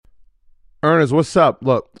Ernest, what's up?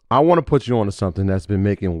 Look, I want to put you on to something that's been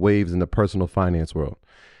making waves in the personal finance world.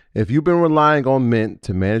 If you've been relying on Mint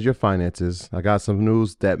to manage your finances, I got some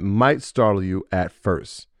news that might startle you at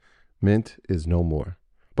first. Mint is no more.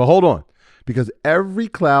 But hold on, because every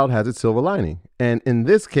cloud has its silver lining. And in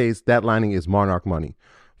this case, that lining is Monarch Money.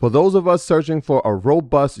 For those of us searching for a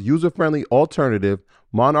robust, user-friendly alternative,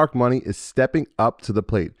 Monarch Money is stepping up to the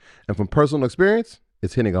plate. And from personal experience,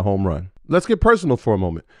 it's hitting a home run. Let's get personal for a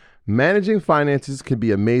moment. Managing finances can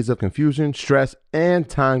be a maze of confusion, stress, and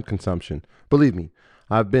time consumption. Believe me,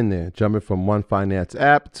 I've been there, jumping from one finance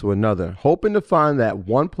app to another, hoping to find that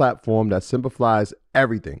one platform that simplifies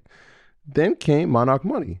everything. Then came Monarch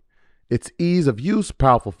Money. Its ease of use,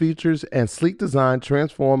 powerful features, and sleek design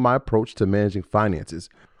transformed my approach to managing finances.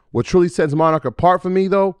 What truly sets Monarch apart for me,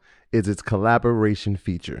 though, is its collaboration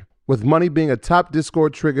feature. With money being a top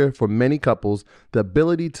Discord trigger for many couples, the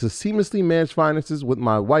ability to seamlessly manage finances with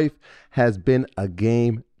my wife has been a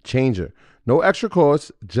game changer. No extra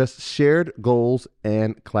costs, just shared goals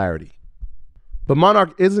and clarity. But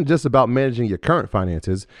Monarch isn't just about managing your current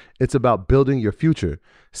finances, it's about building your future.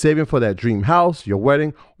 Saving for that dream house, your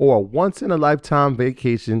wedding, or a once-in-a-lifetime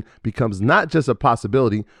vacation becomes not just a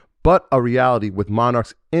possibility, but a reality with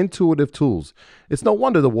Monarch's intuitive tools. It's no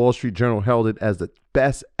wonder the Wall Street Journal held it as the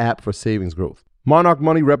best app for savings growth. Monarch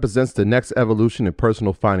Money represents the next evolution in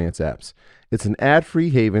personal finance apps. It's an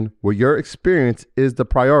ad-free haven where your experience is the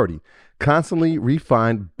priority, constantly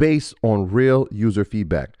refined based on real user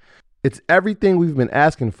feedback. It's everything we've been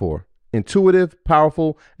asking for: intuitive,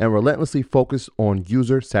 powerful, and relentlessly focused on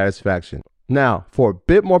user satisfaction. Now, for a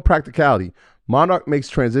bit more practicality, Monarch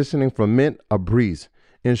makes transitioning from Mint a breeze,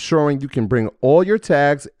 ensuring you can bring all your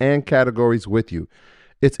tags and categories with you.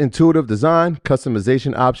 Its intuitive design,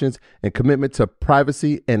 customization options, and commitment to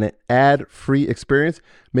privacy and an ad-free experience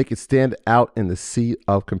make it stand out in the sea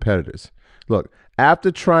of competitors. Look,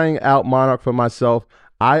 after trying out Monarch for myself,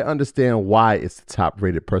 I understand why it's the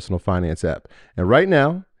top-rated personal finance app. And right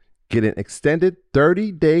now, get an extended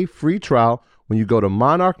 30-day free trial when you go to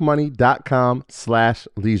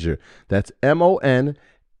monarchmoney.com/leisure. That's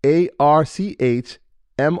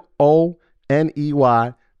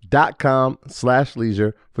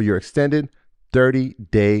monarchmoney.com/leisure for your extended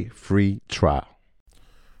 30-day free trial.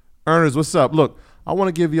 Earners, what's up? Look, I want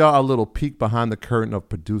to give y'all a little peek behind the curtain of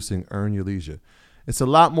producing Earn Your Leisure. It's a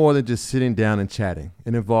lot more than just sitting down and chatting.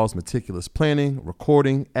 It involves meticulous planning,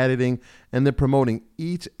 recording, editing, and then promoting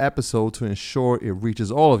each episode to ensure it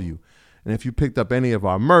reaches all of you. And if you picked up any of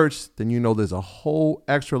our merch, then you know there's a whole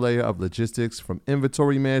extra layer of logistics, from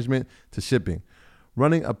inventory management to shipping.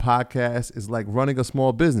 Running a podcast is like running a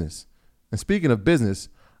small business. And speaking of business,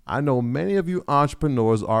 I know many of you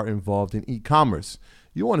entrepreneurs are involved in e-commerce.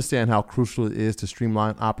 You understand how crucial it is to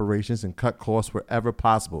streamline operations and cut costs wherever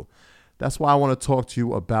possible. That's why I want to talk to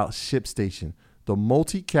you about ShipStation, the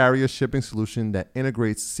multi-carrier shipping solution that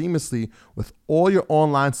integrates seamlessly with all your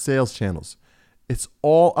online sales channels. It's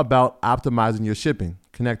all about optimizing your shipping,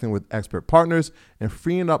 connecting with expert partners, and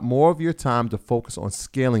freeing up more of your time to focus on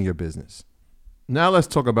scaling your business. Now let's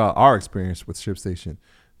talk about our experience with ShipStation.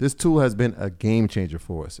 This tool has been a game changer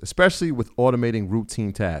for us, especially with automating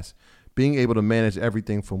routine tasks. Being able to manage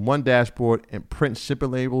everything from one dashboard and print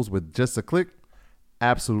shipping labels with just a click,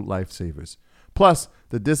 absolute lifesavers. Plus,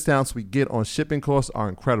 the discounts we get on shipping costs are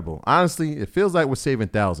incredible. Honestly, it feels like we're saving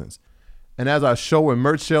thousands. And as our show and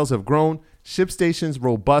merch sales have grown, ShipStation's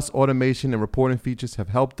robust automation and reporting features have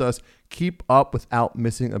helped us keep up without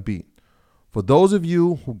missing a beat. For those of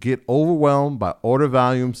you who get overwhelmed by order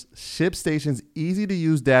volumes, ShipStation's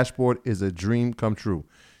easy-to-use dashboard is a dream come true.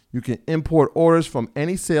 You can import orders from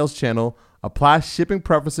any sales channel, apply shipping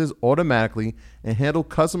preferences automatically, and handle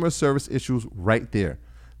customer service issues right there.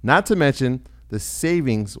 Not to mention the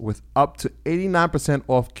savings with up to 89%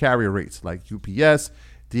 off carrier rates like UPS,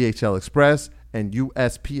 DHL Express, and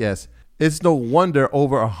USPS. It's no wonder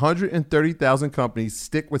over 130,000 companies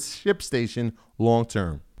stick with ShipStation long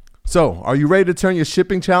term. So, are you ready to turn your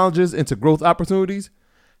shipping challenges into growth opportunities?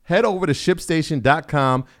 Head over to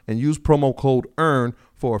ShipStation.com and use promo code EARN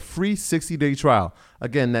for a free 60-day trial.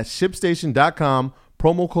 Again, that's ShipStation.com,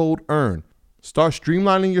 promo code EARN. Start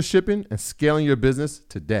streamlining your shipping and scaling your business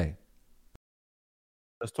today.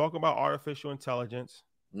 Let's talk about artificial intelligence.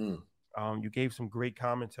 You gave some great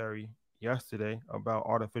commentary yesterday about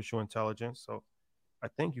artificial intelligence. So I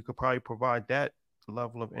think you could probably provide that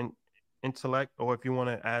level of intellect, or if you want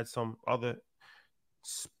to add some other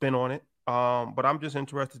spin on it. But I'm just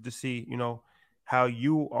interested to see, how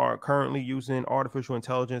you are currently using artificial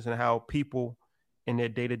intelligence and how people in their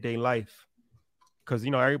day-to-day life, because,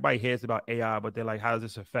 everybody hears about AI, but they're like, how does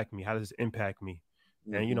this affect me? How does this impact me?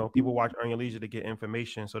 And, you know, people watch Earn Your Leisure to get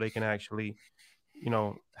information so they can actually, you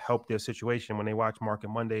know, help their situation. When they watch Market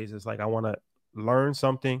Mondays, it's like, I want to learn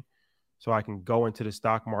something so I can go into the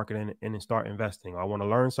stock market and start investing. I want to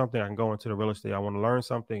learn something. I can go into the real estate. I want to learn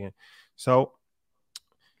something. And so,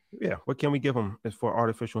 yeah, what can we give them as for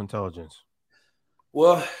artificial intelligence?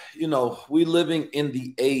 Well, you know, we're living in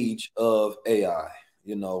the age of AI.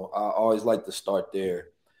 You know, I always like to start there.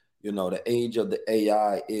 You know, the age of the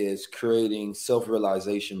AI is creating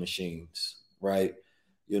self-realization machines, right?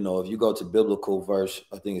 You know, if you go to biblical verse,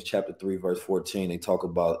 I think it's chapter 3, verse 14, they talk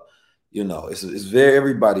about, you know, it's very,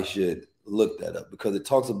 everybody should look that up because it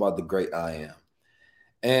talks about the great I am.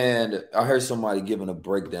 And I heard somebody giving a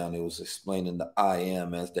breakdown. It was explaining the I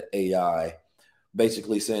am as the AI,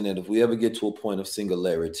 basically saying that if we ever get to a point of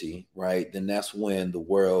singularity, right, then that's when the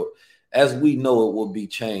world, as we know it, will be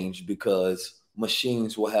changed because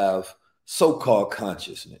machines will have so-called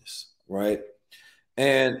consciousness, right?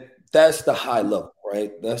 And that's the high level,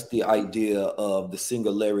 right? That's the idea of the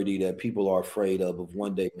singularity that people are afraid of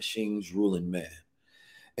one day machines ruling man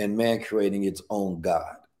and man creating its own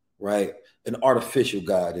God, right? An artificial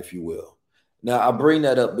God, if you will. Now, I bring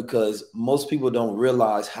that up because most people don't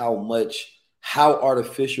realize how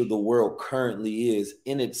artificial the world currently is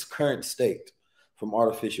in its current state, from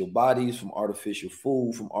artificial bodies, from artificial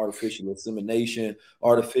food, from artificial insemination,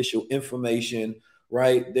 artificial information,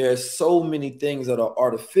 right? There's so many things that are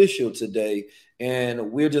artificial today,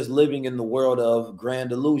 and we're just living in the world of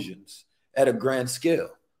grand illusions at a grand scale,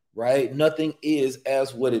 right? Nothing is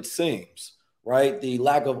as what it seems, right? The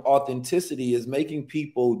lack of authenticity is making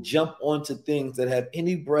people jump onto things that have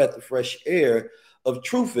any breath of fresh air of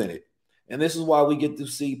truth in it. And this is why we get to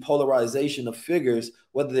see polarization of figures,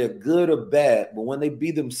 whether they're good or bad. But when they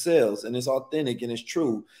be themselves and it's authentic and it's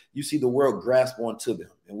true, you see the world grasp onto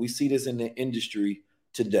them. And we see this in the industry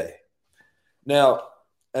today. Now,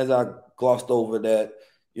 as I glossed over that,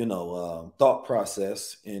 thought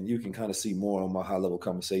process, and you can kind of see more on my high-level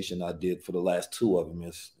conversation I did for the last two of them.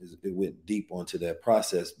 It went deep onto that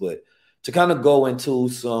process. But to kind of go into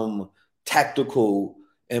some tactical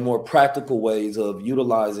and more practical ways of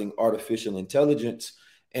utilizing artificial intelligence.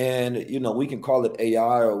 And, we can call it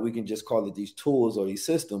AI or we can just call it these tools or these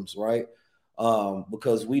systems, right?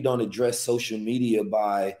 Because we don't address social media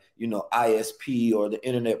by, ISP or the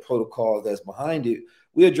internet protocol that's behind it.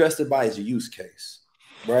 We address it by its use case,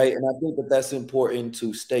 right? And I think that that's important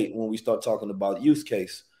to state when we start talking about use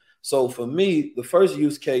case. So for me, the first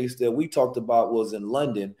use case that we talked about was in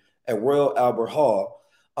London at Royal Albert Hall.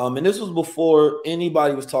 And this was before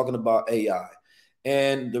anybody was talking about AI.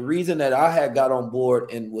 And the reason that I had got on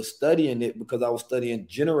board and was studying it because I was studying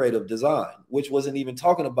generative design, which wasn't even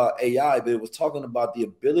talking about AI, but it was talking about the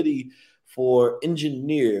ability for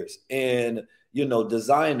engineers and,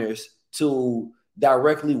 designers to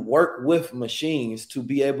directly work with machines to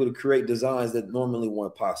be able to create designs that normally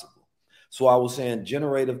weren't possible. So I was saying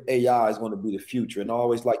generative AI is going to be the future. And I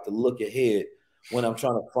always like to look ahead when I'm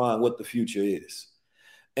trying to find what the future is.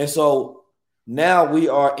 And so now we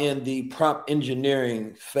are in the prompt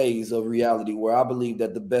engineering phase of reality, where I believe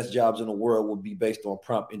that the best jobs in the world will be based on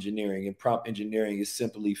prompt engineering. And prompt engineering is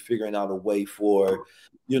simply figuring out a way for,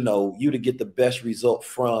 you to get the best result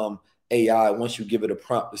from AI once you give it a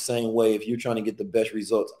prompt. The same way if you're trying to get the best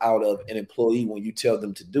results out of an employee when you tell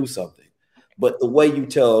them to do something. But the way you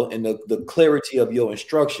tell and the clarity of your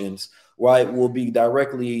instructions, right, will be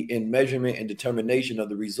directly in measurement and determination of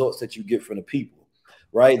the results that you get from the people.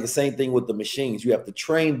 Right. The same thing with the machines. You have to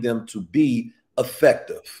train them to be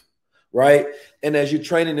effective. Right. And as you're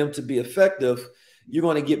training them to be effective, you're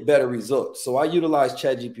going to get better results. So I utilize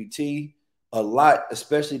ChatGPT a lot,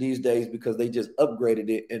 especially these days, because they just upgraded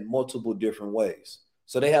it in multiple different ways.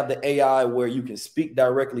 So they have the AI where you can speak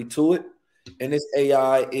directly to it. And this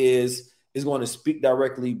AI is going to speak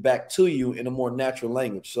directly back to you in a more natural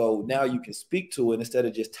language. So now you can speak to it instead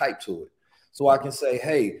of just type to it. So I can say,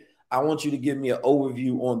 hey, I want you to give me an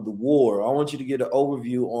overview on the war. I want you to get an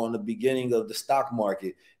overview on the beginning of the stock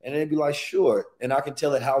market. And it'd be like, sure. And I can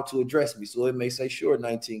tell it how to address me. So it may say, sure,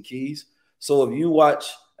 19 keys. So if you watch,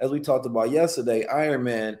 as we talked about yesterday, Iron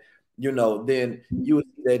Man, then you would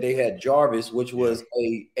see that they had Jarvis, which was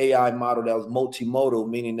a AI model that was multimodal,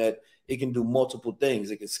 meaning that it can do multiple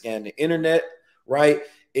things. It can scan the internet, right?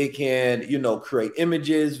 It can, create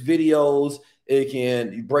images, videos. It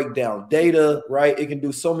can break down data, right? It can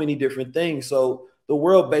do so many different things. So the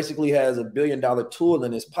world basically has $1 billion tool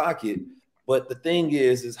in its pocket. But the thing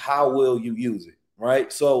is how will you use it,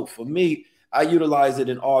 right? So for me, I utilize it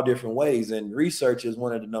in all different ways. And research is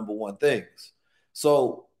one of the number one things.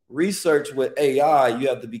 So research with AI, you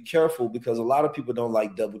have to be careful because a lot of people don't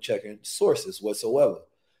like double checking sources whatsoever.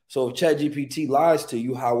 So if ChatGPT lies to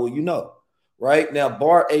you, how will you know? Right now,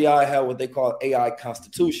 Bard AI have what they call AI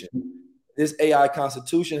Constitution. This AI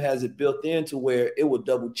Constitution has it built into where it will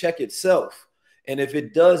double check itself. And if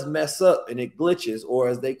it does mess up and it glitches, or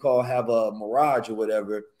as they call have a mirage or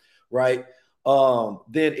whatever, right,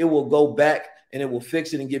 then it will go back and it will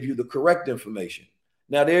fix it and give you the correct information.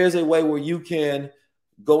 Now, there is a way where you can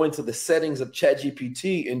go into the settings of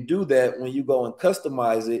ChatGPT and do that when you go and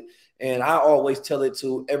customize it. And I always tell it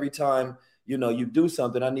to every time, you know, you do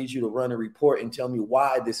something, I need you to run a report and tell me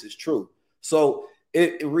why this is true. So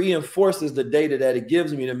it reinforces the data that it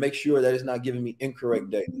gives me to make sure that it's not giving me incorrect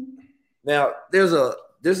data. Now, this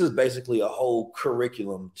is basically a whole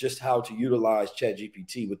curriculum, just how to utilize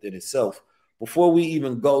ChatGPT within itself before we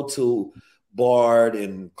even go to Bard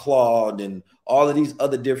and Claude and all of these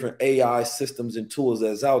other different AI systems and tools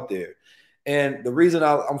that's out there. And the reason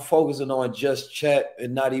I'm focusing on just chat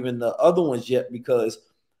and not even the other ones yet, because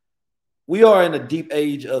we are in a deep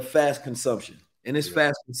age of fast consumption. And this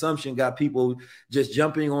fast consumption got people just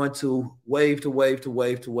jumping onto wave to wave to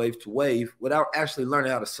wave to wave to wave without actually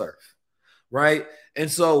learning how to surf. Right.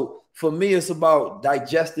 And so for me, it's about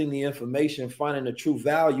digesting the information, finding the true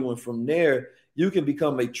value. And from there, you can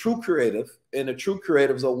become a true creative. And the true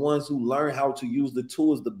creatives are ones who learn how to use the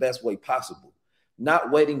tools the best way possible,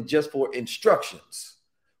 not waiting just for instructions.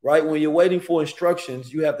 Right. When you're waiting for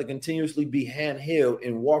instructions, you have to continuously be handheld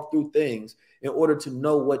and walk through things in order to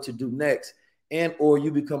know what to do next. And or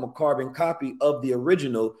you become a carbon copy of the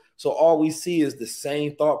original. So all we see is the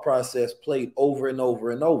same thought process played over and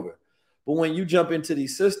over and over. But when you jump into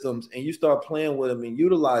these systems and you start playing with them and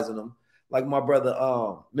utilizing them, like my brother,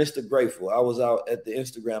 Mr. Grateful, I was out at the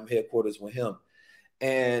Instagram headquarters with him.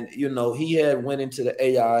 And, you know, he had went into the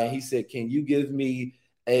AI and he said, can you give me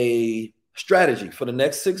a strategy for the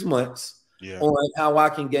next 6 months on how I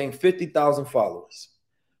can gain 50,000 followers?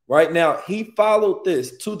 Right now, he followed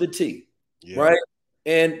this to the T. Right.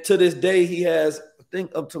 And to this day, he has, I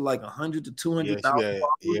think, up to like 100 to 200,000.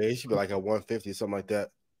 Yeah, he should be like at 150, something like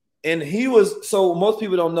that. And he was, so most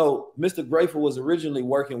people don't know, Mr. Grateful was originally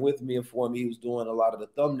working with me and for me. He was doing a lot of the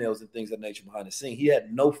thumbnails and things of that nature behind the scene. He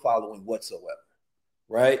had no following whatsoever.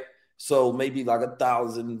 Right. So maybe like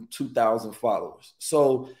 1,000, 2,000 followers.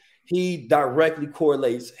 So he directly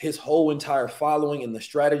correlates his whole entire following and the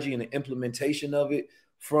strategy and the implementation of it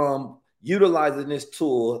from utilizing this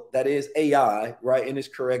tool that is AI, right, in its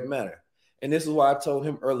correct manner. And this is why I told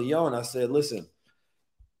him early on, I said, listen,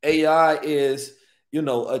 AI is, you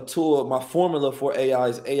know, a tool. My formula for AI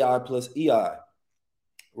is AI plus EI,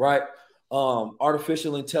 right?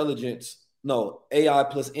 Artificial intelligence, no, AI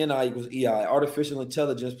plus NI equals EI. Artificial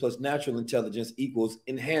intelligence plus natural intelligence equals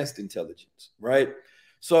enhanced intelligence, right?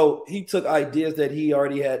 So he took ideas that he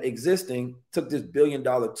already had existing, took this $1 billion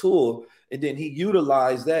tool, and then he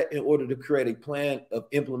utilized that in order to create a plan of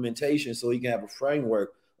implementation so he can have a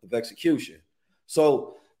framework of execution.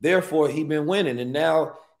 So therefore, he's been winning. And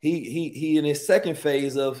now he in his second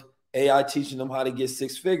phase of AI teaching them how to get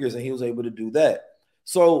 6 figures, and he was able to do that.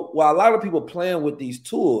 So while a lot of people playing with these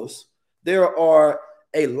tools, there are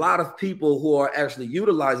a lot of people who are actually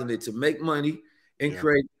utilizing it to make money and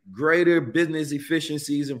create greater business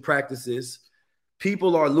efficiencies and practices.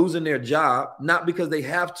 People are losing their job, not because they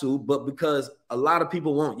have to, but because a lot of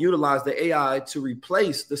people won't utilize the AI to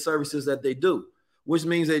replace the services that they do, which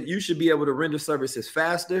means that you should be able to render services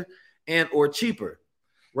faster and or cheaper,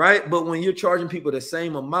 right? But when you're charging people the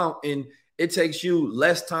same amount and it takes you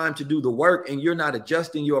less time to do the work and you're not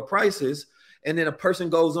adjusting your prices, and then a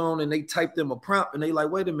person goes on and they type them a prompt and they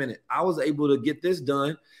like, wait a minute, I was able to get this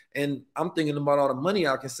done and I'm thinking about all the money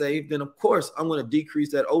I can save, then of course I'm going to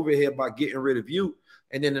decrease that overhead by getting rid of you.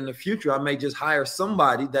 And then in the future, I may just hire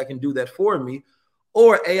somebody that can do that for me.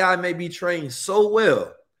 Or AI may be trained so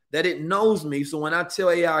well that it knows me. So when I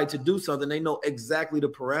tell AI to do something, they know exactly the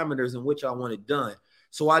parameters in which I want it done.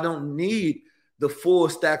 So I don't need the full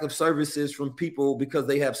stack of services from people because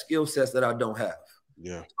they have skill sets that I don't have.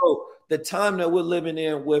 Yeah. So the time that we're living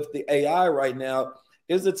in with the AI right now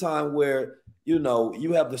is a time where, you know,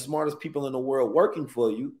 you have the smartest people in the world working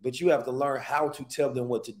for you, but you have to learn how to tell them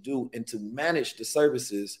what to do and to manage the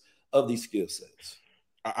services of these skill sets.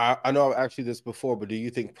 I know I've asked you this before, but do you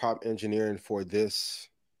think prompt engineering for this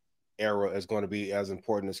era is going to be as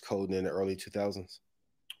important as coding in the early 2000s?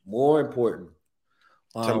 More important.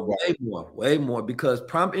 Way more, because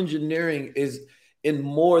prompt engineering is in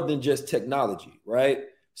more than just technology, right?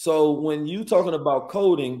 So when you're talking about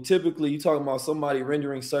coding, typically you're talking about somebody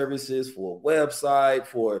rendering services for a website,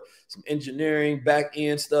 for some engineering,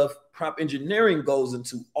 back-end stuff. prompt engineering goes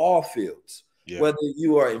into all fields, whether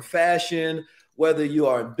you are in fashion, whether you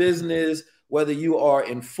are in business, whether you are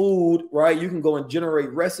in food, right? You can go and generate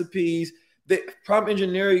recipes. The prompt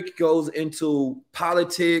engineering goes into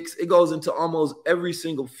politics. It goes into almost every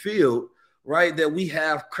single field, right, that we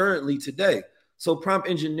have currently today. So prompt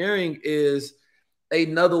engineering is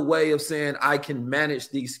another way of saying I can manage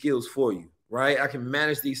these skills for you, right? I can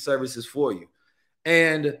manage these services for you.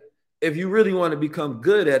 And if you really want to become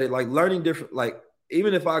good at it, like learning different, like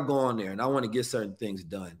even if I go on there and I want to get certain things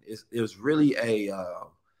done, it's really a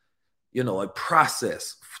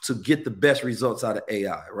process to get the best results out of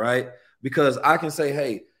AI, right? Because I can say,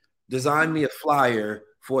 hey, design me a flyer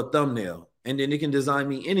for a thumbnail, and then it can design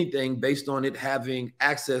me anything based on it having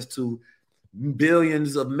access to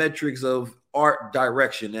billions of metrics of art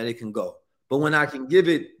direction that it can go. But when I can give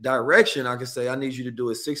it direction, I can say, I need you to do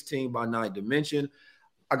a 16 by 9 dimension.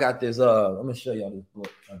 I got this, I'm gonna show y'all this book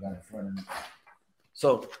I got in front of me.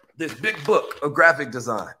 So this big book of graphic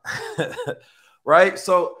design, right?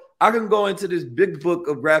 So I can go into this big book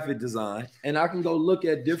of graphic design and I can go look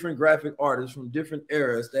at different graphic artists from different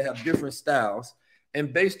eras that have different styles.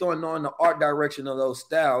 And based on knowing the art direction of those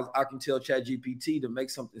styles, I can tell ChatGPT to make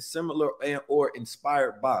something similar or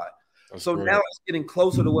inspired by. That's so great. Now it's getting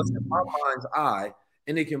closer to what's in my mind's eye,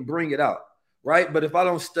 and it can bring it out, right? But if I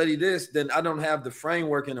don't study this, then I don't have the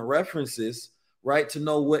framework and the references, right, to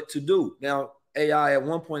know what to do. Now, AI at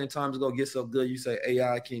one point in time is going to get so good, you say,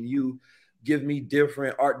 AI, can you give me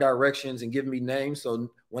different art directions and give me names? So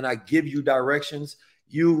when I give you directions,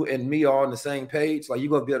 you and me are on the same page. Like, you're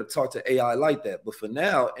going to be able to talk to AI like that. But for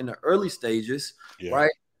now, in the early stages,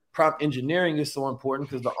 right, prompt engineering is so important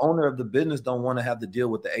because the owner of the business don't want to have to deal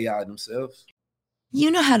with the AI themselves.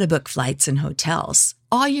 You know how to book flights and hotels.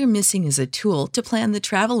 All you're missing is a tool to plan the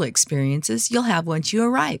travel experiences you'll have once you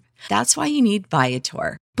arrive. That's why you need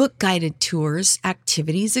Viator. Book guided tours,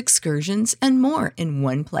 activities, excursions, and more in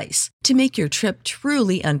one place to make your trip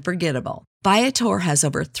truly unforgettable. Viator has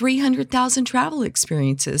over 300,000 travel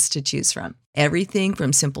experiences to choose from. Everything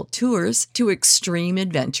from simple tours to extreme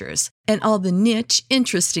adventures and all the niche,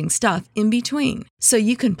 interesting stuff in between. So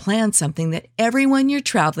you can plan something that everyone you're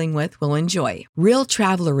traveling with will enjoy. Real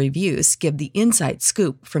traveler reviews give the inside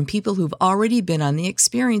scoop from people who've already been on the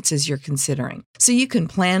experiences you're considering. So you can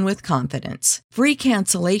plan with confidence. Free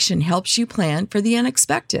cancellation helps you plan for the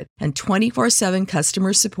unexpected. And 24/7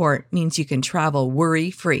 customer support means you can travel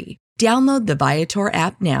worry-free. Download the Viator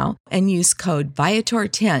app now and use code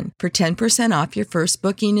Viator10 for 10% off your first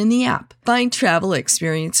booking in the app. Find travel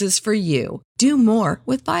experiences for you. Do more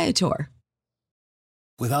with Viator.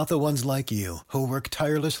 Without the ones like you, who work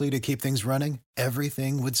tirelessly to keep things running,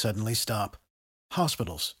 everything would suddenly stop.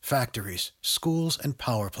 Hospitals, factories, schools, and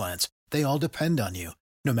power plants, they all depend on you.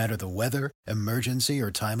 No matter the weather, emergency, or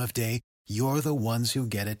time of day, you're the ones who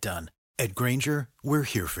get it done. At Grainger, we're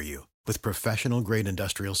here for you. With professional-grade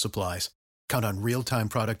industrial supplies, count on real-time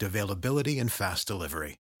product availability and fast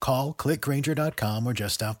delivery. Call, click Grainger.com, or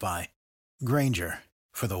just stop by. Grainger,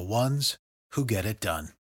 for the ones who get it done.